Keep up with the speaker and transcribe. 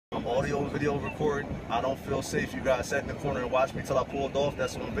audio and video recording. I don't feel safe. You guys sat in the corner and watched me till I pulled off.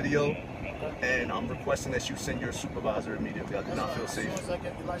 That's on video. And I'm requesting that you send your supervisor immediately. I do not feel safe. As soon as I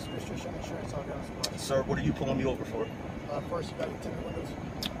get the license, registration, insurance, I'll get on supervisor. Sir, what are you pulling me over for? First, you got your tinted windows.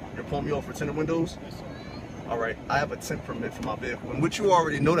 You're pulling me over for tinted windows? Yes, sir. All right, I have a tint permit for my vehicle, and which you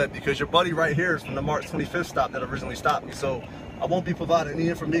already know that because your buddy right here is from the March 25th stop that originally stopped me. So I won't be providing any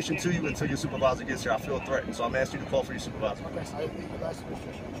information to you until your supervisor gets here. I feel threatened, so I'm asking you to call for your supervisor. Okay, so I need your license,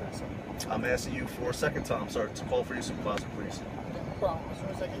 registration, insurance, sir. I'm asking you for a second time, sir, to call for your supervisor, please. Okay, no problem. As soon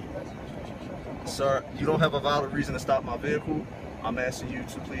as I get your license, registration, insurance, Sir, you don't have a valid reason to stop my vehicle. I'm asking you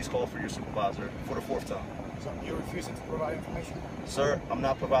to please call for your supervisor for the 4th time. So you're refusing to provide information? Sir, I'm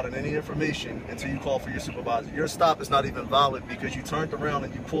not providing any information until you call for your supervisor. Your stop is not even valid because you turned around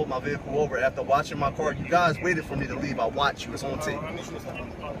and you pulled my vehicle over after watching my car. You guys waited for me to leave. I watched you. It's on tape. I need you to step on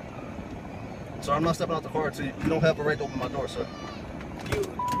the car. Sir, I'm not stepping out the car until you don't have a right to open my door, sir.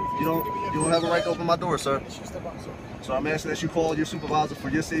 You don't have a right to open my door, sir. I need you to step on, sir. So I'm asking that you call your supervisor for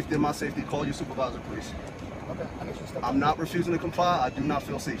your safety and my safety. Call your supervisor, please. Okay, I need you to step on. I'm not refusing to comply. I do not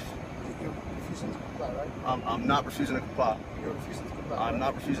feel safe. You're refusing to comply, right? I'm not refusing to comply. You're refusing to comply. I'm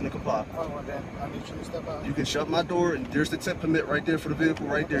not refusing to comply. All right, then. I need you to step out. You can shut my door, and there's the tint permit right there for the vehicle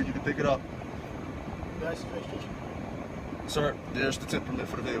right there. You can pick it up. Your license, registration. Sir, there's the tint permit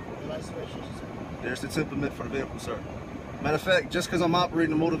for the vehicle. Your license, registration, sir. There's the tint permit for the vehicle, sir. Matter of fact, just because I'm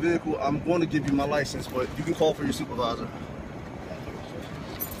operating a motor vehicle, I'm going to give you my license, but you can call for your supervisor. Thank you, sir.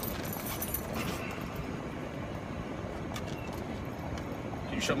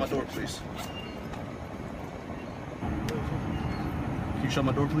 Can you shut my door, please? Can you shut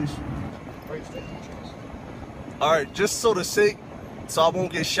my door, please? Registration, insurance. All right, just so I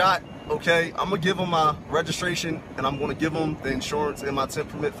won't get shot, okay, I'm going to give them my registration, and I'm going to give them the insurance and my tint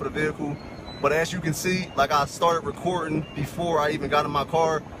permit for the vehicle. But as you can see, like I started recording before I even got in my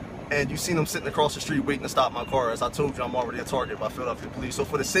car, and you seen them sitting across the street waiting to stop my car. As I told you, I'm already a target by Philadelphia police. So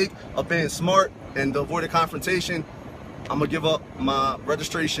for the sake of being smart and to avoid a confrontation, I'm gonna give up my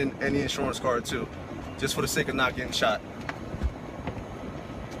registration and the insurance card too, just for the sake of not getting shot.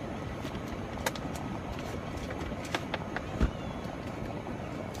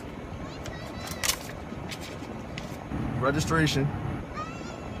 Registration.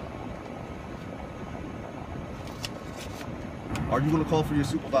 Are you going to call for your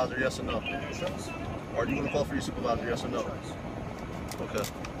supervisor, yes or no? Insurance. Are you going to call for your supervisor, yes or no? Insurance. Okay.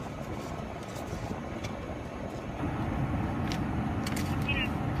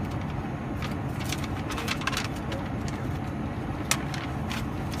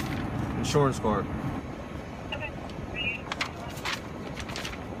 Insurance card.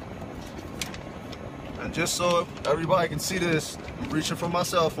 And just so everybody can see this, I'm reaching for my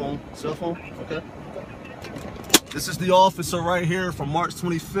cell phone. Cell phone? Okay. This is the officer right here from March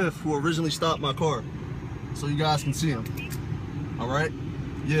 25th who originally stopped my car. So you guys can see him. All right?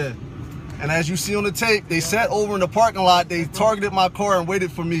 Yeah. And as you see on the tape, they sat over in the parking lot. They targeted my car and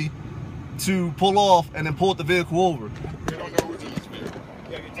waited for me to pull off and then pulled the vehicle over. You don't know who's in this vehicle.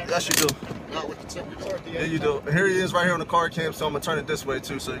 Yes, you do. Not with the tip. Yeah, you do. And here he is right here on the car cam, so I'm going to turn it this way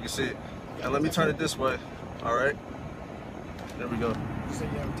too so you can see it. And let me turn it this way. All right? There we go.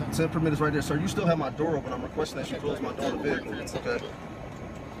 Tint permit is right there, sir. You still have my door open. I'm requesting that you close my door to the vehicle. Okay.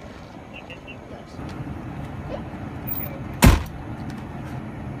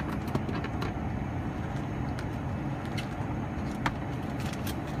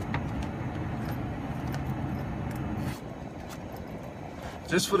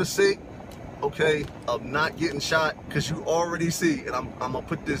 Just for the sake, okay, of not getting shot, because you already see, and I'm gonna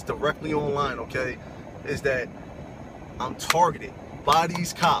put this directly online, okay, is that I'm targeted by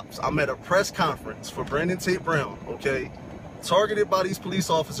these cops. I'm at a press conference for Brandon Tate Brown, okay? Targeted by these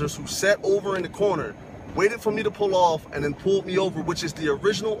police officers who sat over in the corner, waited for me to pull off, and then pulled me over, which is the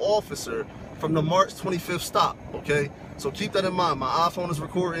original officer from the March 25th stop, okay? So keep that in mind. My iPhone is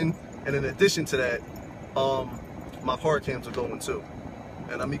recording, and in addition to that, my car cams are going too.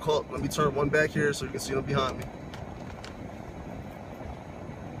 And let me turn one back here so you can see them behind me.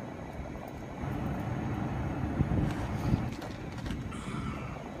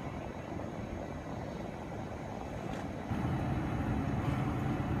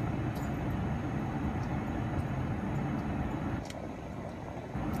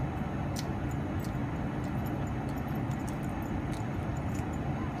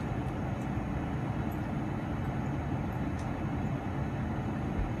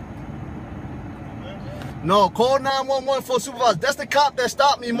 No, call 911 for a supervisor. That's the cop that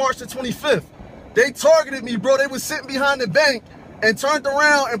stopped me March the 25th. They targeted me, bro. They was sitting behind the bank and turned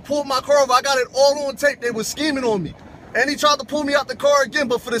around and pulled my car over. I got it all on tape. They was scheming on me. And he tried to pull me out the car again,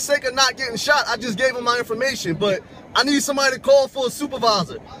 but for the sake of not getting shot, I just gave him my information. But I need somebody to call for a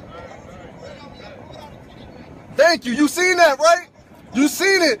supervisor. Thank you. You seen that, right? You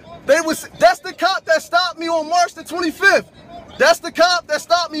seen it. That's the cop that stopped me on March the 25th. That's the cop that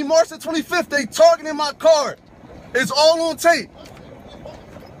stopped me March the 25th. They targeted my car. It's all on tape.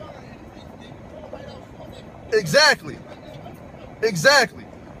 Exactly. Exactly.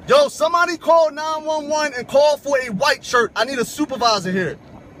 Yo, somebody call 911 and call for a white shirt. I need a supervisor here.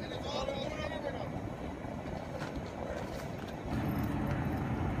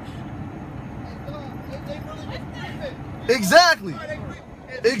 Exactly.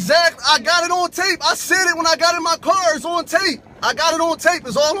 Exactly. I got it on tape. I said it when I got in my car. It's on tape. I got it on tape.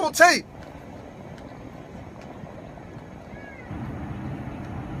 It's all on tape.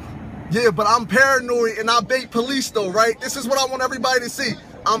 Yeah, but I'm paranoid and I bait police though, right? This is what I want everybody to see.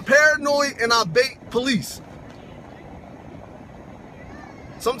 I'm paranoid and I bait police.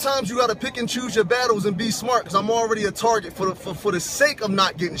 Sometimes you gotta pick and choose your battles and be smart, because I'm already a target for the sake of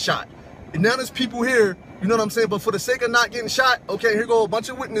not getting shot. And now there's people here, you know what I'm saying? But for the sake of not getting shot, okay, here go a bunch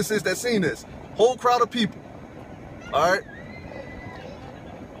of witnesses that seen this. Whole crowd of people. All right.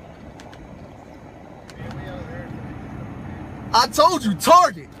 I told you,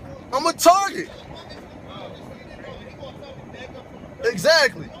 target. I'm a target.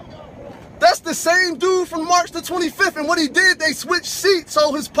 Exactly. That's the same dude from March the 25th, and what he did, they switched seats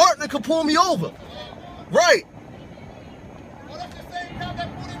so his partner could pull me over. Right. That's the same guy that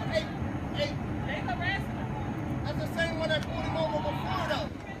pulled him. That's the same one that pulled him over before, though.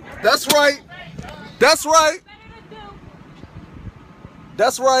 That's right. That's right.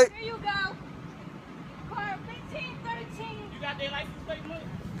 That's right. There you go. Car 1513. You got their license plate, look.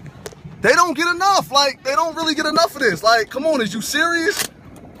 They don't get enough. Like, they don't really get enough of this. Like, come on, is you serious?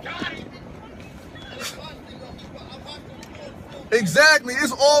 Exactly.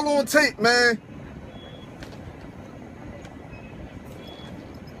 It's all on tape, man.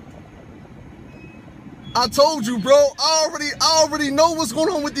 I told you, bro. I already know what's going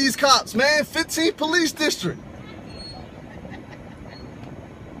on with these cops, man. 15th Police District.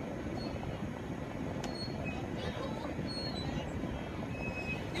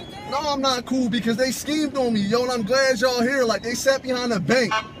 No, I'm not cool because they schemed on me, yo, and I'm glad y'all here. Like, they sat behind a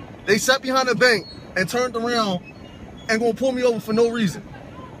bank. They sat behind a bank and turned around and gonna pull me over for no reason.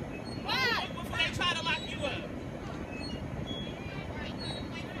 Why? Before they try to lock you up.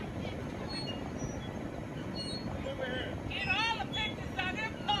 Get all the pictures on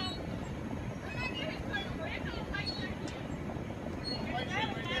their phone.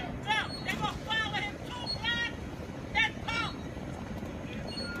 They're gonna follow him 2 blocks. That's pump.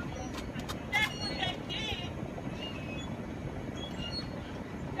 That's what they did.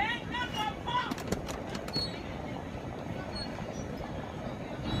 They ain't never pump.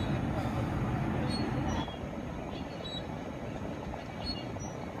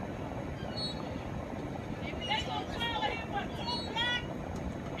 They gonna follow him for 2 blocks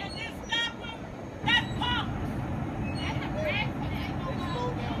and then stop him. That's pump. That's a harassment.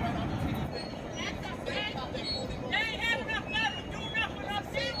 They ain't had enough money to do nothing on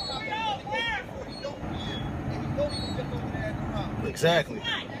people. We all there. Exactly.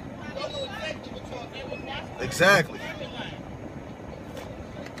 Right. Exactly.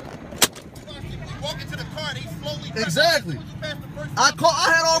 Walk into the car and he slowly. Exactly.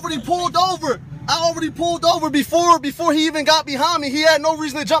 I had already pulled over. I already pulled over before he even got behind me. He had no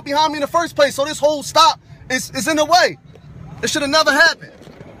reason to jump behind me in the first place. So this whole stop is in the way. It should have never happened.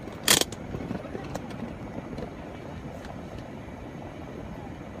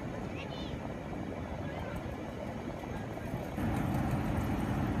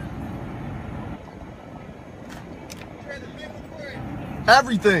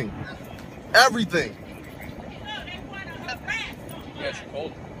 Everything. Everything. Yeah, she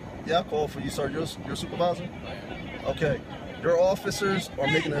called. Yeah, I called for you, sir. Your supervisor? Okay. Your officers are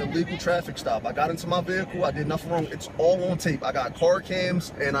making an illegal traffic stop. I got into my vehicle. I did nothing wrong. It's all on tape. I got car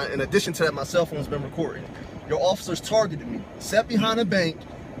cams, and in addition to that, my cell phone's been recording. Your officers targeted me, sat behind a bank,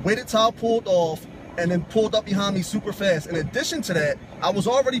 waited till I pulled off, and then pulled up behind me super fast. In addition to that, I was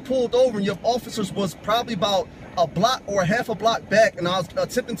already pulled over, and your officers was probably about a block or half a block back, and I was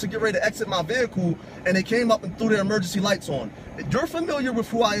attempting to get ready to exit my vehicle, and they came up and threw their emergency lights on. You're familiar with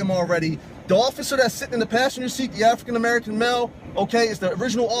who I am already. The officer that's sitting in the passenger seat, the African-American male, okay, is the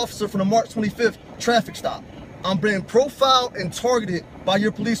original officer from the March 25th traffic stop. I'm being profiled and targeted by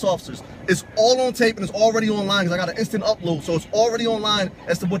your police officers. It's all on tape and it's already online because I got an instant upload, so it's already online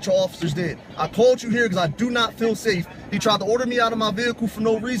as to what your officers did. I called you here because I do not feel safe. He tried to order me out of my vehicle for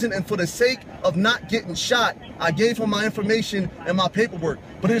no reason, and for the sake of not getting shot, I gave him my information and my paperwork.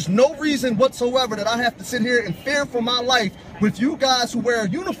 But there's no reason whatsoever that I have to sit here and fear for my life with you guys who wear a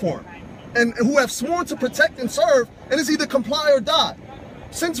uniform and who have sworn to protect and serve, and it's either comply or die.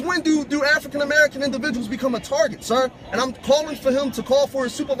 Since when do African-American individuals become a target, sir? And I'm calling for him to call for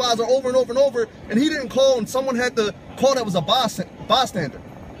his supervisor over and over and over, and he didn't call, and someone had to call that was a bystander.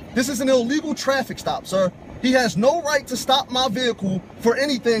 This is an illegal traffic stop, sir. He has no right to stop my vehicle for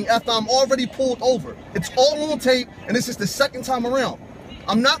anything after I'm already pulled over. It's all on tape, and this is the second time around.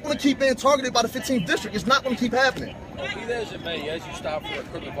 I'm not going to keep being targeted by the 15th district. It's not going to keep happening. Well, be that as it may, as you stop for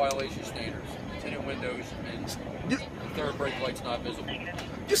equipment violation standards, tinted windows, and the third brake light's not visible.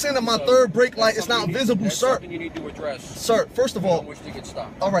 You're saying that my third brake light is not visible, that's sir? Something you need to address. Sir, first of all, wish to get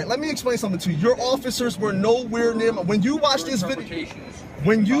stopped. All right, let me explain something to you. Your officers were nowhere near my, when you watch this video.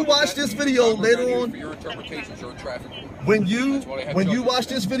 When you watch this video later on, your interpretations are traffic. When you watch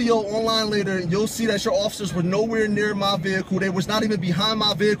this video online later, you'll see that your officers were nowhere near my vehicle. They was not even behind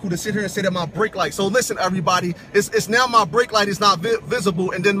my vehicle to sit here and say that my brake light. So listen, everybody, it's now my brake light is not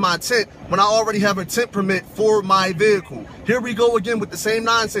visible, and then my tint when I already have a tint permit for my vehicle. Here we go again with the same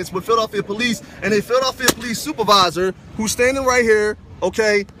nonsense with Philadelphia police and a Philadelphia police supervisor who's standing right here,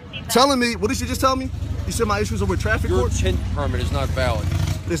 okay, telling me, what did you just tell me? You said my issues are with traffic court? Your tint permit is not valid.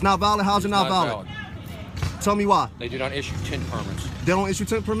 It's not valid? How's it not valid? Tell me why. They do not issue tint permits. They don't issue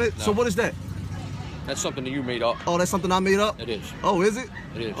tint permit? No. So what is that? That's something that you made up. Oh, that's something I made up? It is. Oh, is it?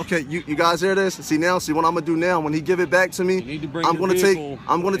 It is. Okay, you guys hear this? See what I'm gonna do now when he give it back to me? You need to bring I'm gonna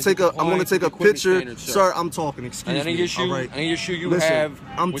take a picture. Sir, I'm talking, excuse and any me. Issue, all right. Any issue you Listen, have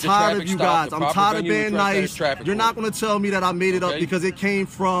I'm with tired the of you stop, guys. I'm tired of being nice. You're not court. gonna tell me that I made it up because it came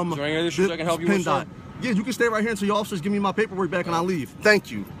from Is there any other issues I can help you with, sir? Yeah, you can stay right here until your officers give me my paperwork back and I leave. Thank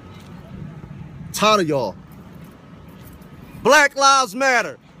you. Tired of y'all. Black Lives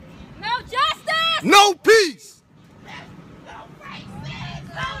Matter. No justice! No peace!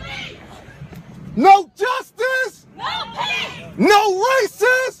 No justice! No peace! No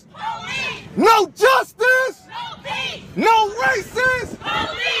racist! Police! No justice! No peace! No racist!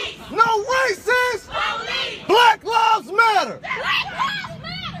 Police! No racist! Police! Black Lives Matter! Black Lives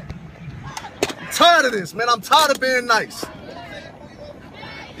Matter! I'm tired of this, man. I'm tired of being nice.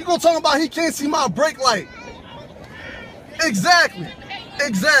 You gonna talk about he can't see my brake light? Exactly.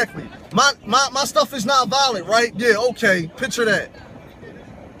 Exactly. My stuff is not valid, right? Yeah, okay. Picture that.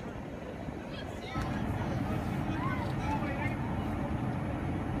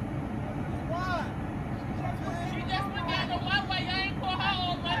 She just went down the one way. I ain't pull her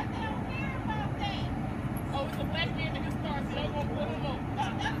over. Oh, it's a black man in his car, so I'm gonna pull him over.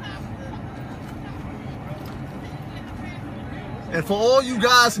 And for all you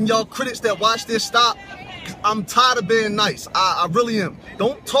guys and y'all critics that watch this, stop. I'm tired of being nice. I really am.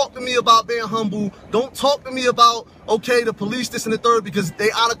 Don't talk to me about being humble. Don't talk to me about, okay, the police, this and the third, because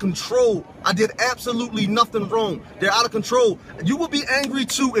they out of control. I did absolutely nothing wrong. They're out of control. You will be angry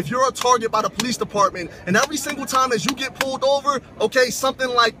too if you're a target by the police department, and every single time as you get pulled over, okay, something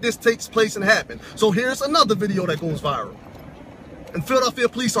like this takes place and happens. So here's another video that goes viral. And Philadelphia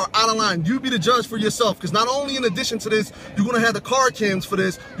police are out of line. You be the judge for yourself, because not only in addition to this, you're going to have the car cams for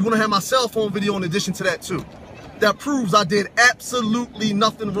this, you're going to have my cell phone video in addition to that too. That proves I did absolutely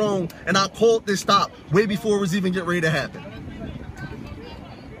nothing wrong, and I called this stop way before it was even getting ready to happen.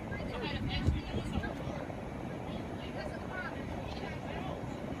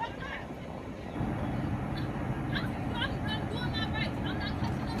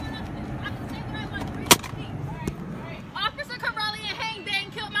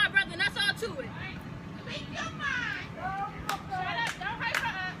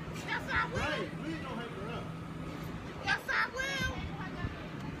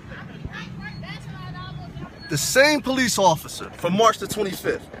 The same police officer from March the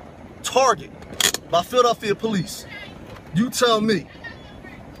 25th, target by Philadelphia police. You tell me.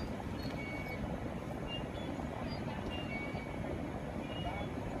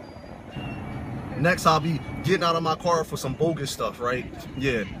 Next, I'll be getting out of my car for some bogus stuff, right?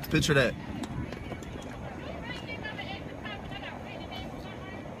 Yeah, picture that.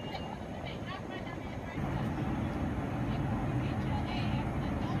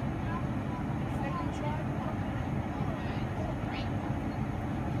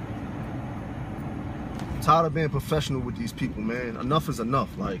 Tired of being professional with these people, man. Enough is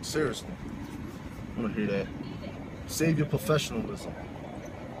enough. Like, seriously. I want to hear that. Save your professionalism.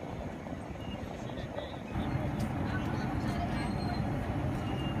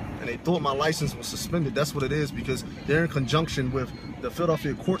 And they thought my license was suspended. That's what it is, because they're in conjunction with the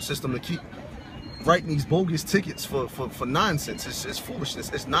Philadelphia court system to keep writing these bogus tickets for nonsense. It's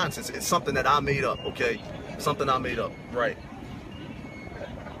foolishness. It's nonsense. It's something that I made up, okay? Something I made up, right?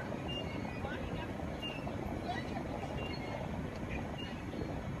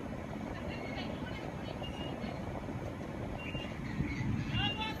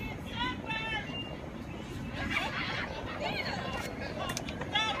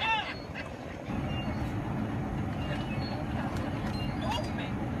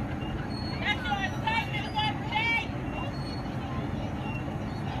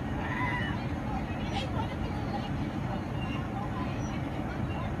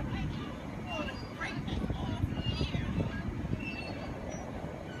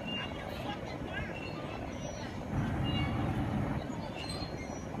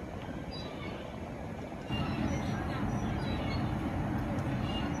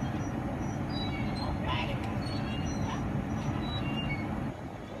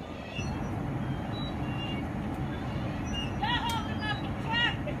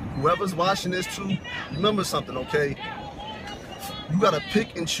 Whoever's watching this too, remember something, okay? You gotta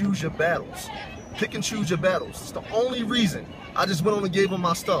pick and choose your battles. Pick and choose your battles. It's the only reason I just went on and gave them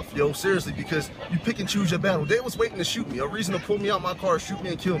my stuff, yo, seriously, because you pick and choose your battle. They was waiting to shoot me, a reason to pull me out my car, shoot me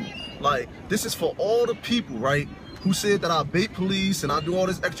and kill me. Like, this is for all the people, right, who said that I bait police and I do all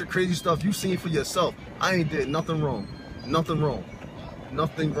this extra crazy stuff. You seen for yourself. I ain't did nothing wrong. Nothing wrong.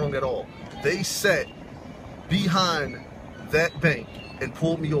 Nothing wrong at all. They sat behind that bank and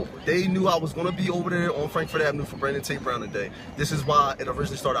pulled me over. They knew I was gonna be over there on Frankfurt Avenue for Brandon Tate Brown today. This is why it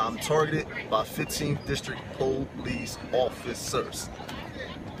originally started. I'm targeted by 15th District Police officers.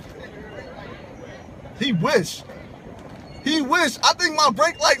 He wish. He wish. I think my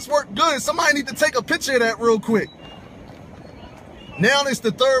brake lights work good. Somebody need to take a picture of that real quick. Now it's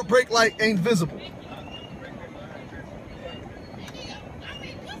the third brake light ain't visible.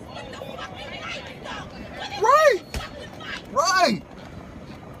 Right. Right.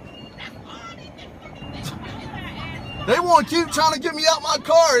 They want to keep trying to get me out my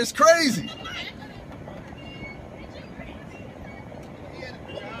car. It's crazy.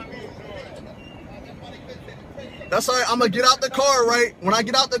 That's all right. I'm going to get out the car, right? When I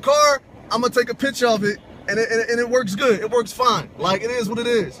get out the car, I'm going to take a picture of it, and it works good. It works fine. Like, it is what it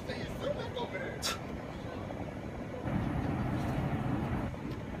is.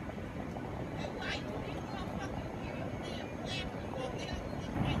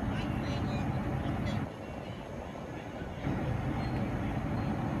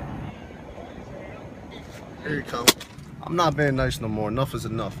 Here you come. I'm not being nice no more. Enough is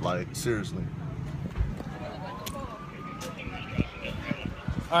enough. Like, seriously.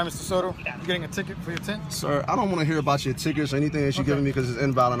 All right, Mr. Soto, you getting a ticket for your tint? Sir, I don't want to hear about your tickets or anything that you're giving me because it's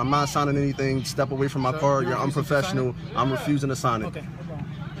invalid. I'm not signing anything. Step away from my car. You're unprofessional. I'm refusing to sign it. Okay.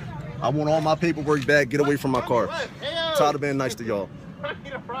 I want all my paperwork back. Get away from my car. I'm tired of being nice to y'all.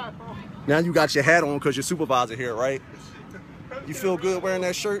 Now you got your hat on because your supervisor here, right? You feel good wearing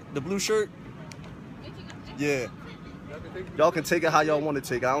that shirt, the blue shirt? Yeah. Y'all can take it how y'all want to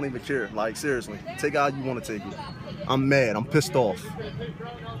take it. I don't even care. Like, seriously. Take it how you want to take it. I'm mad. I'm pissed off.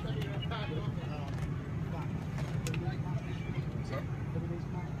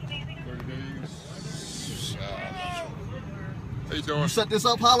 How you doing? You set this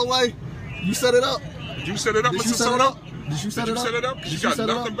up, Holloway? You set it up? Did you set it up, Did Mr. you set Soto? it up? Did you set it up? Set it up? You got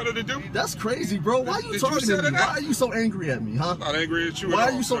nothing better to do? That's crazy, bro. Why are you talking to me? Why are you so angry at me, huh? I'm not angry at you. Why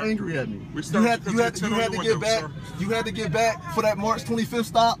are you so angry at me? You had to get back. You had to get back for that March 25th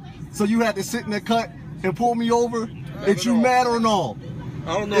stop. So you had to sit in the cut and pull me over. Is you mad or no?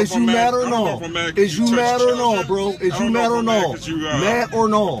 I don't know if I'm mad or no. Is you mad or no, bro? Is you mad or no? Mad or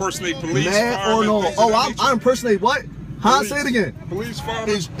no? Impersonate police. Mad or no? Oh, I impersonate what? Huh? Say it again. Police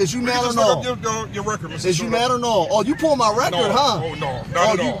fireman. Is you mad or no? Your record, Mr. Is you mad or no? Oh, you pulled my record, no, huh? Oh, no.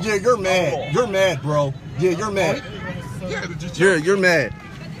 Not at all. Yeah, you're mad. You're mad, bro. Yeah, you're mad. Yeah, you're mad.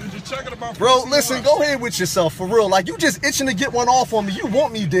 Did you check it about bro, listen, go ahead with yourself, for real. Like, you just itching to get one off on me. You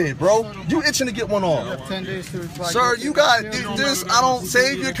want me dead, bro. You itching to get one off. You have 10 days to reply. Sir, you got this. I don't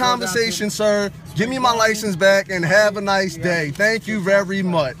save your conversation, sir. Give me my license back and have a nice day. Thank you very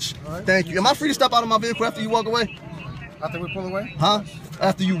much. Thank you. Am I free to step out of my vehicle after you walk away? After we pull away? Huh?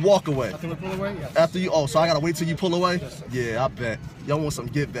 After you walk away. After we pull away, yes. After you, oh, so I gotta wait till you pull away? Yes, sir. Yeah, I bet. Y'all want some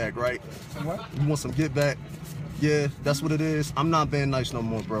get back, right? Some what? You want some get back? Yeah, that's what it is. I'm not being nice no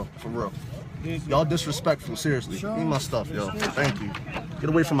more, bro. For real. Y'all disrespectful, seriously. Sure. Give me my stuff, yo. Thank you. Get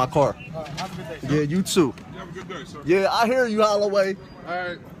away from my car. Have a good day. Yeah, you too. You have a good day, sir. Yeah, I hear you, Holloway. All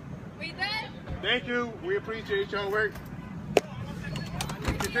right. We good? Thank you. We appreciate your work.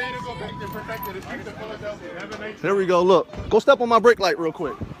 Continue to go back and protect the streets of Philadelphia. Have a nice day. Here we go, look. Go step on my brake light real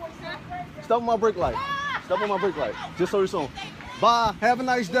quick. Step on my brake light. Step on my brake light. Just so you're soon. Bye. Have a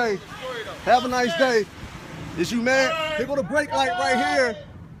nice day. Have a nice day. Is you mad? Here go the brake light right here.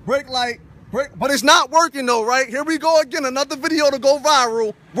 Brake light. Brake. But it's not working though, right? Here we go again. Another video to go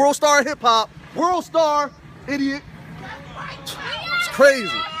viral. World Star Hip Hop. World Star. Idiot. It's crazy.